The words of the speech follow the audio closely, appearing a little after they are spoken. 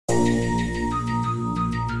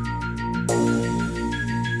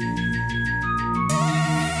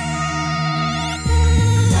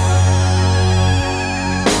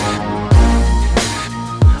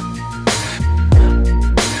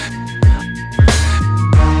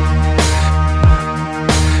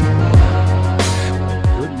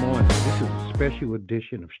special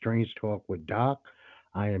edition of Strange Talk with Doc.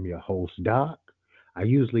 I am your host, Doc. I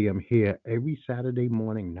usually am here every Saturday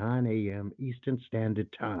morning, 9 a.m. Eastern Standard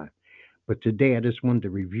Time. But today I just wanted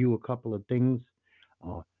to review a couple of things.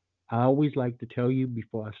 Uh, I always like to tell you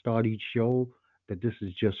before I start each show that this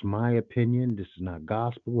is just my opinion. This is not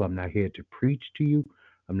gospel. I'm not here to preach to you.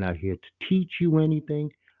 I'm not here to teach you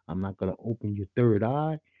anything. I'm not going to open your third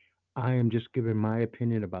eye. I am just giving my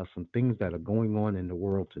opinion about some things that are going on in the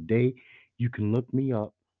world today. You can look me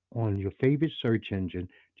up on your favorite search engine.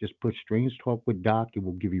 Just put Strange Talk with Doc. It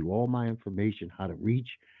will give you all my information, how to reach,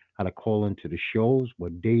 how to call into the shows,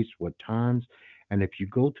 what dates, what times. And if you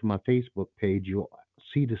go to my Facebook page, you'll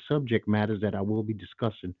see the subject matters that I will be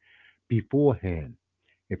discussing beforehand.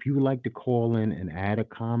 If you would like to call in and add a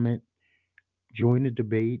comment, join the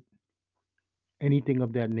debate, anything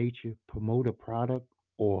of that nature, promote a product,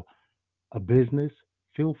 or a business,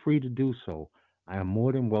 feel free to do so. I am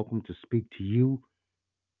more than welcome to speak to you,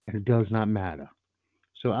 and it does not matter.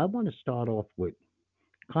 So I want to start off with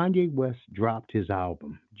Kanye West dropped his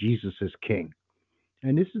album, Jesus is King.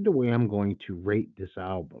 And this is the way I'm going to rate this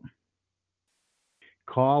album.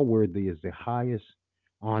 Carl Worthy is the highest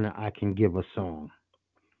honor I can give a song.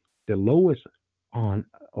 The lowest on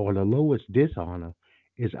or the lowest dishonor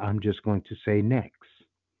is I'm just going to say next.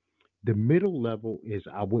 The middle level is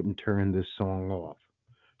I wouldn't turn this song off.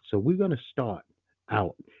 So we're going to start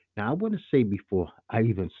out. Now, I want to say before I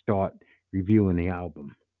even start reviewing the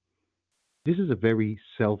album, this is a very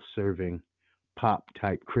self serving pop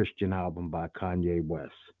type Christian album by Kanye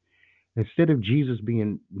West. Instead of Jesus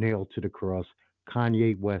being nailed to the cross,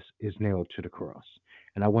 Kanye West is nailed to the cross.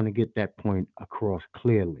 And I want to get that point across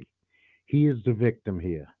clearly. He is the victim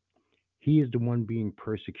here. He is the one being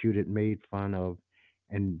persecuted, made fun of,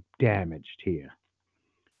 and damaged here.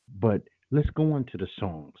 But let's go on to the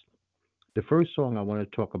songs. The first song I want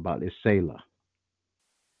to talk about is Selah.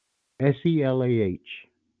 Selah.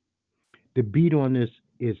 The beat on this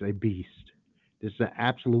is a beast. This is an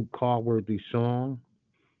absolute car worthy song.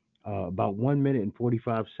 About 1 minute and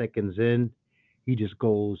 45 seconds in, he just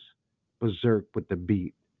goes berserk with the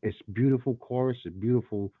beat. It's beautiful chorus, a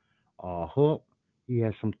beautiful hook. He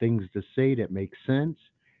has some things to say that make sense.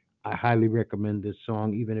 I highly recommend this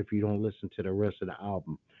song, even if you don't listen to the rest of the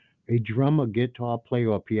album. A drummer, guitar player,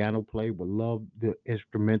 or piano player would love the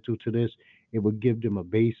instrumental to this. It would give them a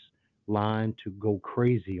bass line to go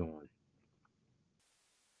crazy on.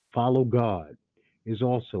 Follow God is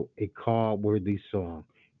also a car worthy song.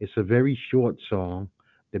 It's a very short song.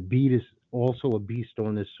 The beat is also a beast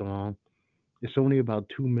on this song. It's only about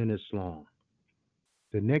 2 minutes long.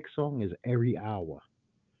 The next song is Every Hour.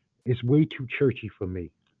 It's way too churchy for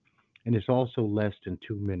me, and it's also less than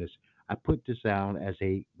 2 minutes. I put this down as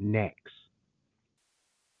a next.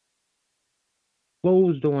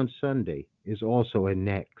 Closed on Sunday is also a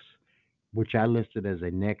next, which I listed as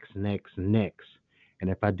a next. And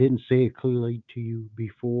if I didn't say it clearly to you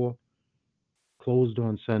before, Closed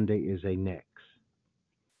on Sunday is a next.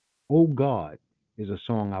 Oh God is a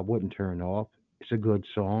song I wouldn't turn off. It's a good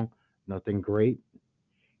song, nothing great.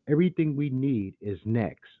 Everything We Need is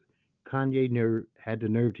next. Had the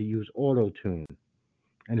nerve to use auto tune,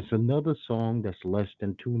 and it's another song that's less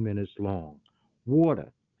than 2 minutes long.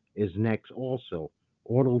 Water is next also.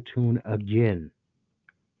 Auto tune again.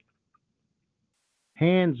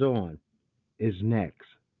 Hands On is next.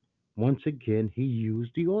 Once again, he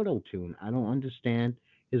used the auto tune. I don't understand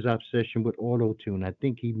his obsession with auto tune. I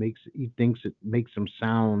think he thinks it makes him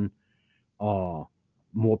sound uh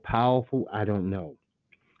more powerful. I don't know.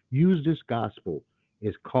 Use This Gospel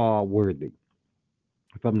is Carl Worthy.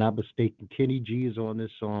 If I'm not mistaken, Kenny G is on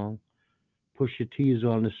this song, Pusha T is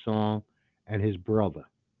on this song, and his brother.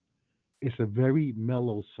 It's a very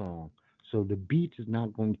mellow song, so the beat is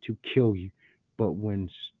not going to kill you. But when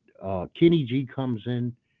Kenny G comes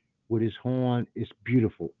in with his horn, it's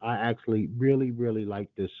beautiful. I actually really like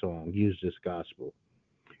this song. Use This Gospel.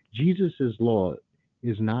 Jesus is Lord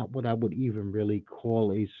is not what I would even really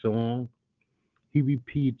call a song. He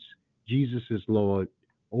repeats Jesus is Lord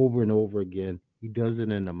over and over again. He does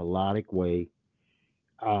it in a melodic way.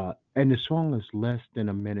 And the song is less than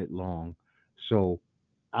a minute long. So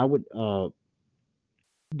I would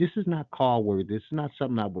this is not call word. This is not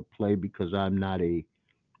something I would play because I'm not a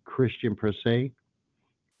Christian per se.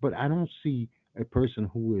 But I don't see a person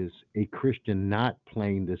who is a Christian not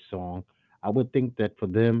playing this song. I would think that for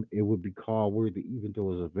them it would be call worthy, even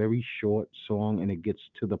though it's a very short song and it gets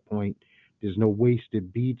to the point. There's no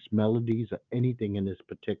wasted beats, melodies, or anything in this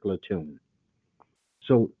particular tune.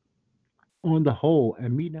 So, on the whole,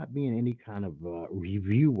 and me not being any kind of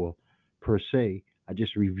reviewer per se, I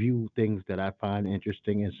just review things that I find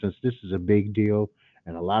interesting. And since this is a big deal,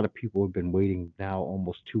 and a lot of people have been waiting now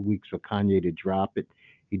almost 2 weeks for Kanye to drop it,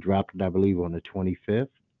 he dropped it, I believe, on the 25th.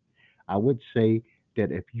 I would say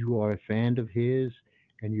that if you are a fan of his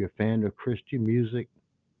and you're a fan of Christian music,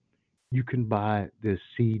 you can buy this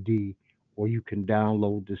CD or you can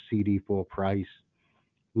download the CD for a price.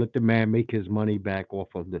 Let the man make his money back off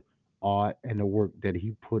of the art and the work that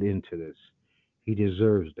he put into this. He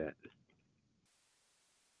deserves that.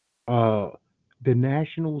 Uh, the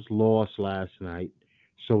Nationals lost last night,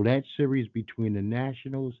 so that series between the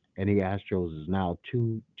Nationals and the Astros is now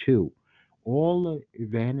 2-2. All the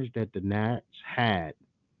advantage that the Nats had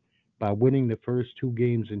by winning the first two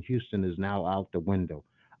games in Houston is now out the window.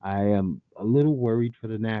 I am a little worried for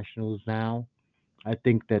the Nationals now. I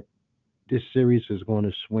think that this series is going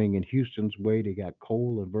to swing in Houston's way. They got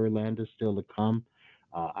Cole and Verlander still to come.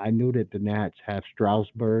 I know that the Nats have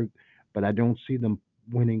Strasburg, but I don't see them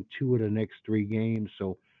winning two of the next three games.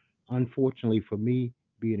 So, unfortunately for me,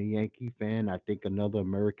 being a Yankee fan, I think another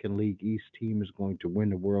American League East team is going to win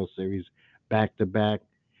the World Series back to back.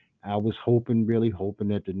 I was hoping, really hoping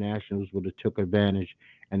that the Nationals would have took advantage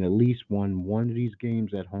and at least won one of these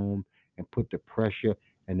games at home and put the pressure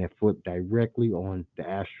and their foot directly on the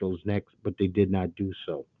Astros' necks, but they did not do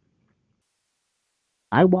so.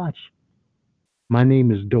 I watched My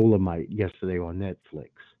Name is Dolomite yesterday on Netflix.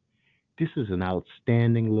 This is an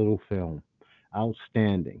outstanding little film.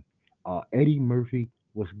 Outstanding. Eddie Murphy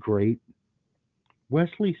was great.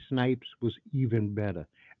 Wesley Snipes was even better.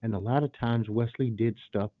 And a lot of times Wesley did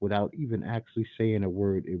stuff without even actually saying a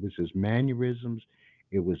word. It was his mannerisms,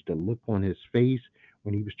 it was the look on his face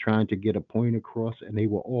when he was trying to get a point across, and they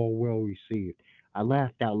were all well received. I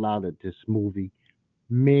laughed out loud at this movie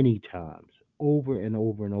many times, over and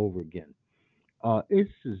over and over again. This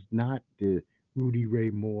is not the Rudy Ray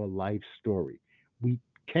Moore life story. We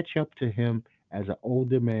catch up to him as an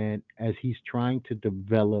older man as he's trying to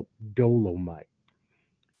develop Dolomite,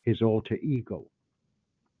 his alter ego.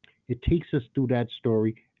 It takes us through that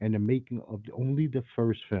story and the making of only the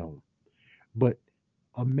first film. But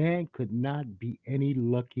a man could not be any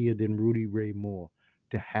luckier than Rudy Ray Moore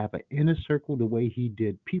to have an inner circle the way he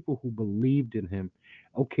did. People who believed in him.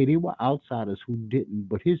 Okay, they were outsiders who didn't,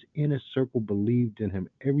 but his inner circle believed in him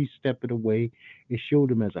every step of the way. It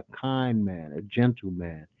showed him as a kind man, a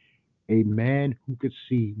gentleman, a man who could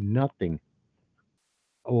see nothing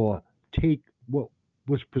or take what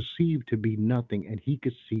was perceived to be nothing and he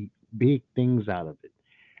could see big things out of it.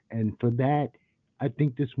 And for that, I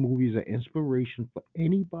think this movie is an inspiration for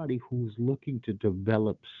anybody who's looking to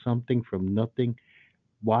develop something from nothing.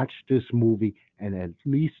 Watch this movie and at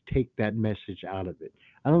least take that message out of it.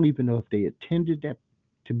 I don't even know if they intended that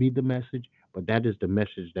to be the message, but that is the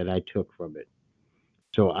message that I took from it.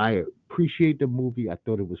 So I appreciate the movie. I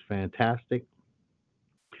thought it was fantastic.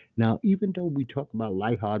 Now, even though we talk about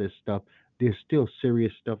lighthearted stuff, there's still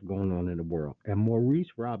serious stuff going on in the world. And Maurice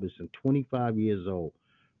Robinson, 25 years old,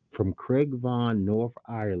 from Craigavon, North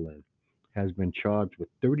Ireland, has been charged with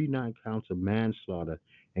 39 counts of manslaughter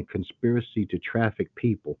and conspiracy to traffic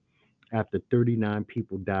people after 39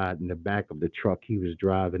 people died in the back of the truck he was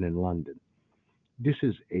driving in London. This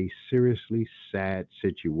is a seriously sad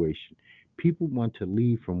situation. People want to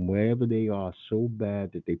leave from wherever they are so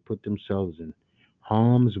bad that they put themselves in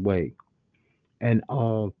harm's way. And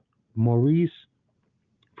Maurice,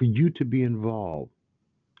 for you to be involved,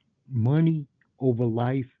 money over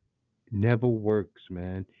life never works,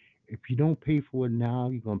 man. If you don't pay for it now,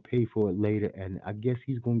 you're gonna pay for it later, and I guess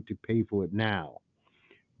he's going to pay for it now.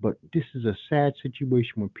 But this is a sad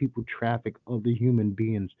situation when people traffic other human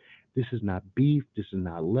beings. This is not beef. This is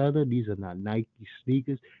not leather. These are not Nike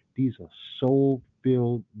sneakers. These are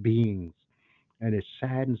soul-filled beings, and it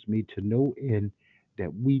saddens me to no end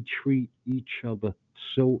that we treat each other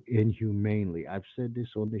so inhumanely. I've said this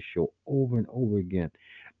on this show over and over again.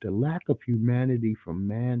 The lack of humanity from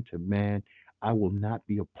man to man, I will not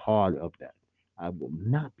be a part of that. I will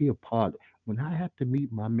not be a part. When I have to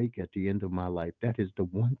meet my mate at the end of my life, that is the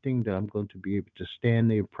one thing that I'm going to be able to stand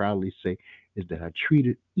there and proudly say is that I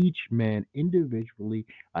treated each man individually.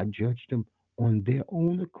 I judged them on their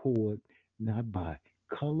own accord, not by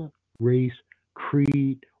color, race,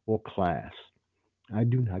 creed, or class. I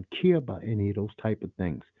do not care about any of those type of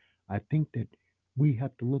things. I think that we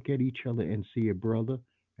have to look at each other and see a brother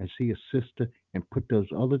and see a sister and put those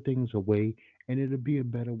other things away and it'll be a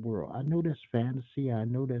better world. I know that's fantasy, I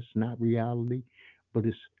know that's not reality, but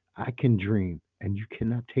it's I can dream and you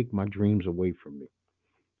cannot take my dreams away from me.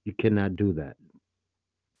 You cannot do that.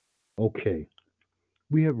 Okay.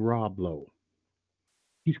 We have Rob Lowe.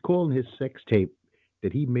 He's calling his sex tape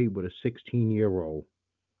that he made with a 16-year-old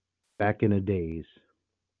back in the days.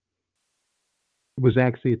 It was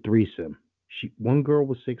actually a threesome. One girl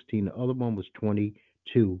was 16, the other one was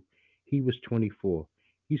 22. He was 24.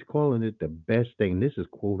 He's calling it the best thing. This is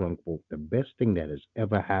quote unquote the best thing that has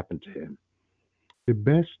ever happened to him. The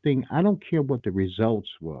best thing, I don't care what the results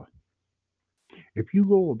were. If you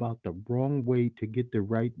go about the wrong way to get the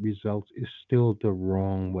right results, it's still the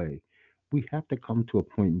wrong way. We have to come to a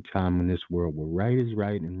point in time in this world where right is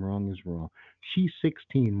right and wrong is wrong. She's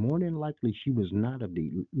 16. More than likely, she was not of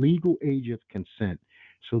the legal age of consent.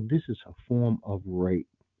 So this is a form of rape.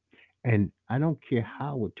 And I don't care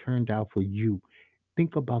how it turned out for you.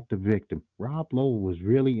 Think about the victim. Rob Lowe was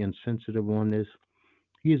really insensitive on this.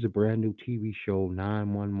 He has a brand new TV show,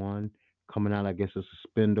 911, coming out. I guess it's a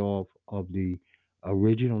spinoff of the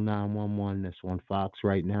original 911 that's on Fox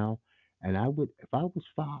right now. And I would, if I was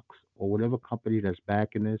Fox or whatever company that's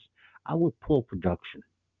backing this, I would pull production.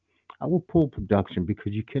 I would pull production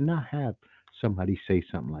because you cannot have somebody say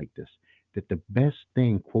something like this. That the best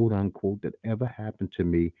thing, quote unquote, that ever happened to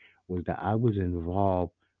me was that I was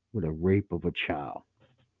involved with a rape of a child.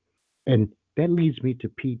 And that leads me to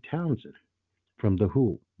Pete Townsend from The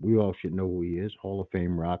Who. We all should know who he is. Hall of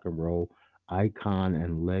Fame rock and roll icon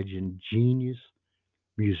and legend, genius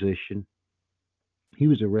musician. He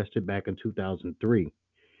was arrested back in 2003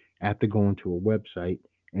 after going to a website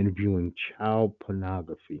and viewing child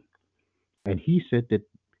pornography. And he said that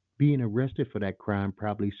being arrested for that crime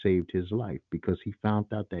probably saved his life because he found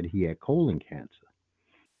out that he had colon cancer.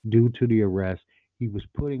 Due to the arrest, he was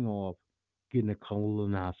putting off getting a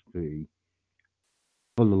colonoscopy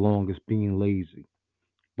for the longest, being lazy.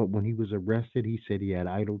 But when he was arrested, he said he had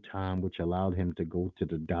idle time, which allowed him to go to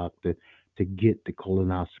the doctor to get the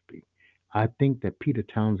colonoscopy. I think that Peter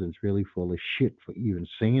Townsend's really full of shit for even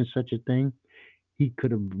saying such a thing. He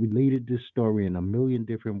could have related this story in a million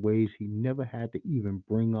different ways. He never had to even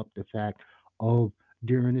bring up the fact of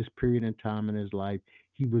during this period in time in his life,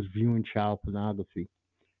 he was viewing child pornography.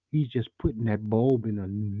 He's just putting that bulb in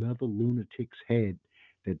another lunatic's head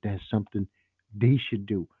that that's something they should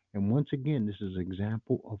do. And once again, this is an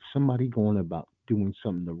example of somebody going about doing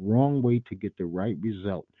something the wrong way to get the right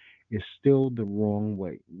result. It's still the wrong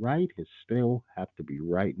way. Right is still have to be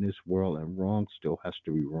right in this world, and wrong still has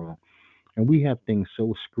to be wrong. And we have things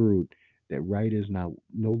so screwed that right is now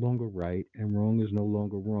no longer right and wrong is no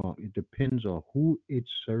longer wrong. It depends on who it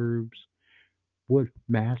serves, what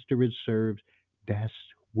master it serves. That's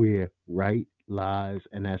where right lies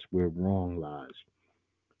and that's where wrong lies.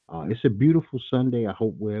 It's a beautiful Sunday. I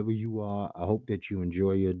hope wherever you are, I hope that you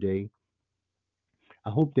enjoy your day. I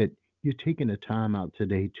hope that you're taking the time out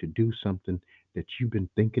today to do something that you've been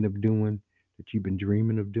thinking of doing, that you've been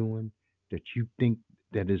dreaming of doing, that you think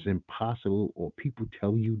that is impossible or people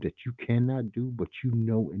tell you that you cannot do, but you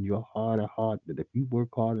know in your heart of heart that if you work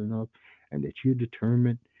hard enough and that you're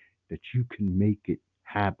determined that you can make it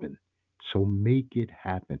happen. So make it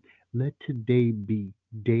happen. Let today be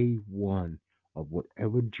day one of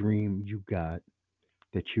whatever dream you got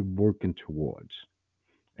that you're working towards.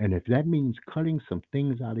 And if that means cutting some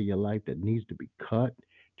things out of your life that needs to be cut,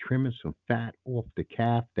 trimming some fat off the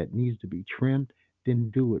calf that needs to be trimmed,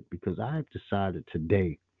 then do it because I've decided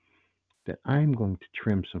today that I'm going to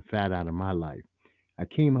trim some fat out of my life. I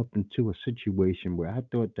came up into a situation where I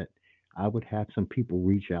thought that I would have some people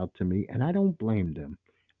reach out to me, and I don't blame them.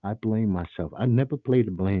 I blame myself. I never played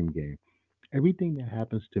a blame game. Everything that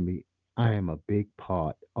happens to me, I am a big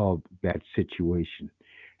part of that situation.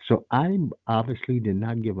 So I obviously did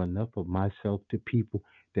not give enough of myself to people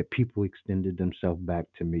that people extended themselves back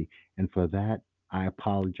to me. And for that, I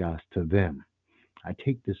apologize to them. I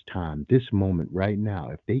take this time, this moment right now.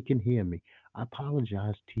 If they can hear me, I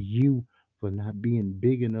apologize to you for not being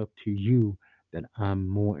big enough to you that I'm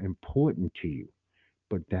more important to you.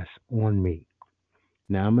 But that's on me.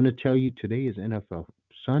 Now I'm going to tell you today is NFL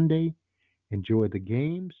Sunday. Enjoy the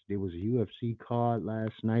games. There was a UFC card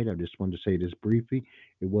last night. I just wanted to say this briefly.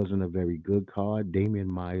 It wasn't a very good card.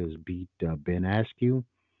 Damian Myers beat Ben Askew.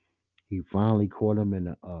 He finally caught him in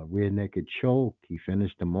a rear naked choke. He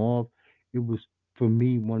finished him off. It was, for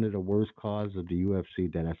me, one of the worst cards of the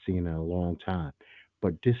UFC that I've seen in a long time.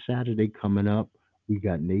 But this Saturday coming up, we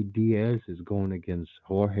got Nate Diaz is going against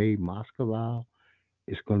Jorge Masvidal.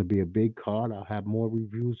 It's going to be a big card. I'll have more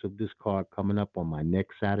reviews of this card coming up on my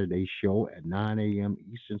next Saturday show at 9 a.m.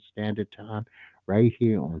 Eastern Standard Time, right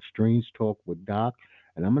here on Strange Talk with Doc.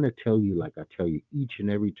 And I'm going to tell you, like I tell you each and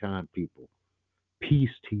every time, people, peace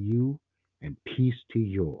to you and peace to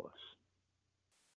yours.